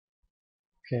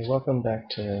Okay, welcome back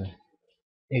to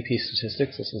AP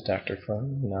Statistics. This is Dr.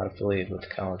 Kling, not affiliated with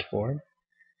the College Board.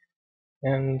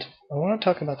 And I want to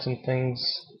talk about some things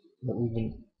that we've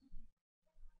been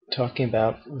talking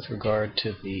about with regard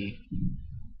to the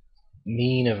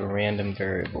mean of a random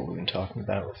variable. We've been talking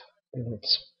about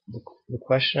the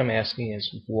question I'm asking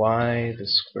is why the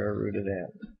square root of n?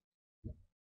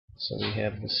 So we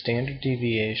have the standard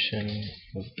deviation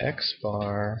of x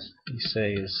bar, we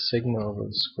say is sigma over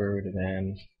the square root of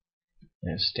n,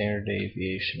 and standard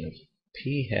deviation of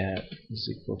p hat is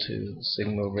equal to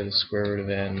sigma over the square root of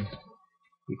n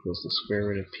equals the square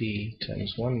root of p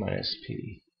times 1 minus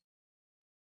p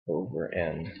over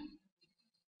n.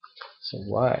 So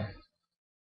why?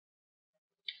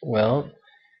 Well,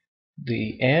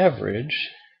 the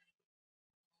average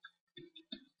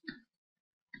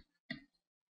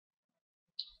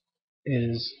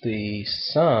is the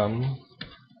sum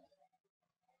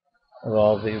of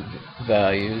all the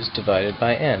values divided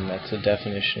by n. That's the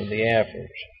definition of the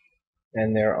average.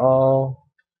 And they're all,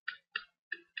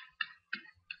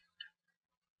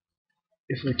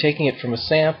 if we're taking it from a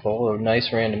sample, a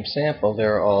nice random sample,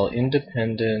 they're all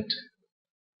independent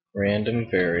random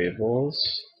variables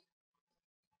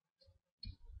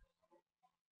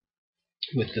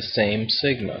with the same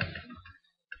sigma,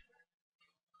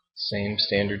 same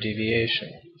standard deviation.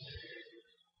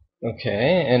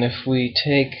 Okay, and if we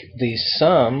take the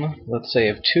sum, let's say,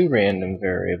 of two random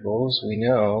variables, we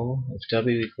know if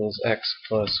w equals x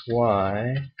plus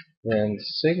y, then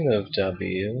sigma of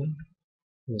w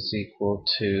is equal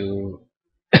to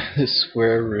the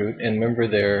square root, and remember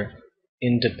they're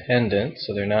independent,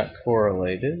 so they're not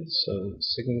correlated, so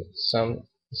the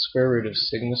square root of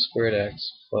sigma squared x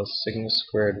plus sigma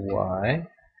squared y.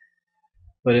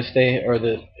 But if they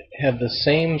have the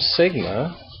same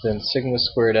sigma, then sigma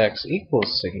squared x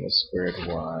equals sigma squared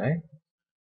y.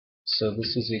 So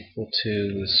this is equal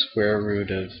to the square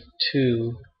root of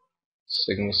 2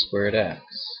 sigma squared x.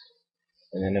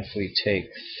 And then if we take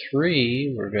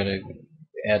 3, we're going to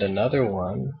add another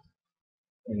one.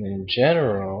 And in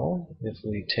general, if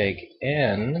we take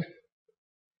n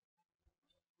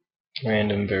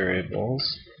random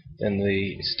variables, then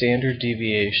the standard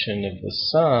deviation of the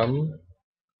sum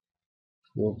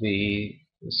will be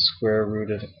the square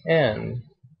root of n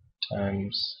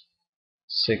times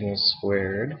sigma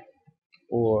squared,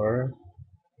 or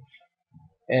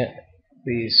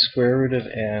the square root of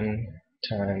n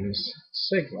times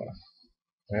sigma.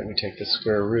 Right? We take the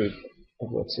square root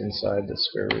of what's inside the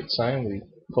square root sign, we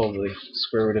pull the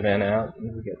square root of n out,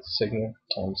 and we get sigma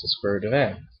times the square root of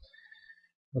n.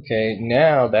 Okay,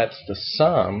 now that's the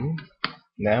sum.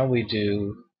 Now we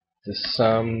do the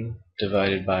sum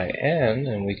divided by n,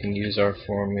 and we can use our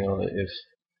formula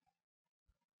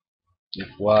if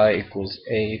y equals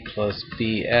a plus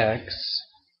bx,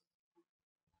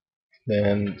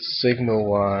 then sigma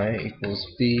y equals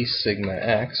b sigma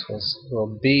x.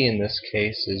 Well, b in this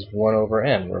case is 1 over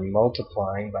n. We're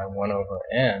multiplying by 1 over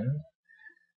n.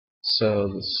 So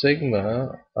the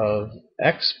sigma of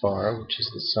x bar, which is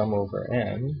the sum over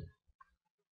n,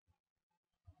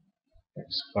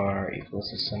 x bar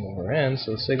equals the sum over n,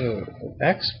 so the sigma of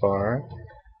x bar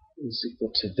is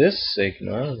equal to this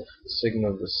sigma, the sigma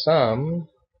of the sum,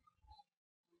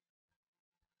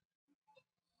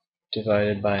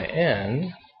 divided by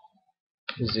n,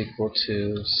 is equal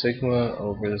to sigma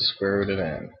over the square root of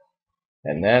n.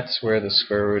 And that's where the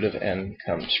square root of n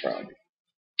comes from.